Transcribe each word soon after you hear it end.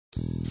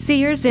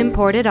Sears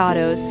imported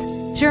autos.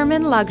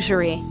 German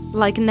luxury,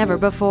 like never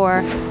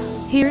before.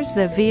 Here's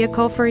the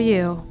vehicle for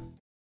you.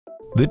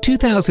 The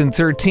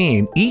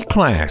 2013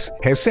 E-Class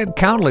has set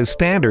countless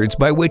standards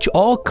by which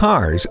all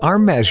cars are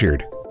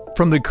measured.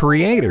 From the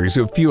creators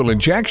of fuel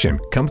injection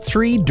come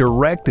 3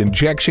 direct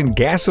injection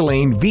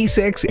gasoline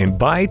V6 and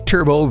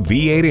bi-turbo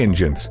V8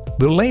 engines.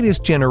 The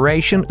latest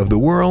generation of the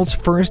world's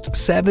first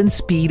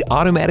 7-speed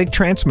automatic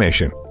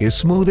transmission is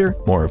smoother,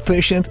 more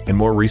efficient, and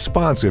more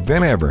responsive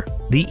than ever.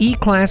 The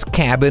E-Class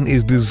cabin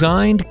is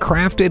designed,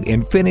 crafted,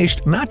 and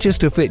finished not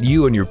just to fit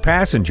you and your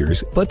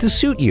passengers, but to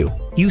suit you.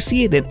 You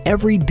see it in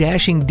every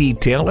dashing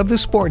detail of the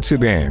sports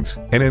sedans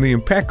and in the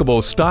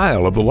impeccable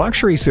style of the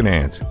luxury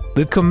sedans.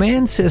 The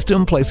command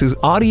system places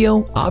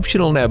audio,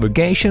 optional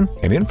navigation,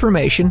 and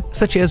information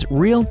such as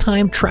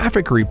real-time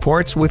traffic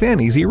reports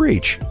within easy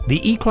reach.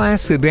 The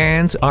E-Class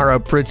sedans are a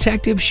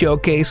protective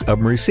showcase of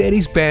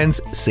Mercedes-Benz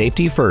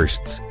safety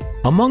firsts.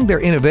 Among their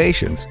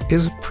innovations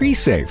is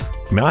Pre-Safe,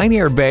 9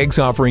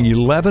 airbags offering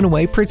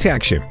 11-way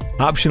protection,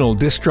 optional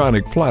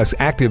Distronic Plus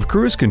active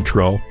cruise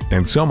control,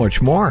 and so much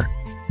more.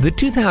 The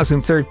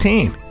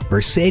 2013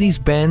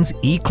 Mercedes-Benz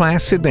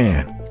E-Class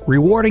sedan,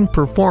 rewarding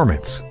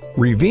performance,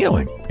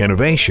 revealing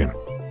innovation.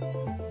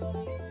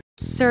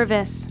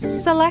 Service,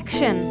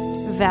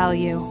 selection,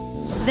 value.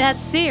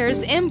 That's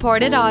Sears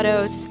Imported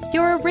Autos,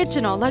 your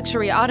original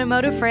luxury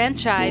automotive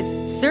franchise,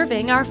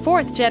 serving our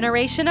 4th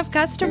generation of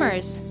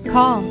customers.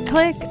 Call,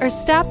 click, or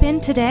stop in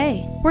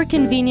today. We're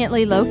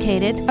conveniently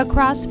located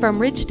across from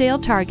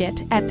Ridgedale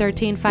Target at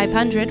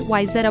 13500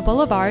 Wayzata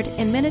Boulevard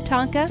in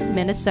Minnetonka,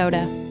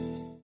 Minnesota.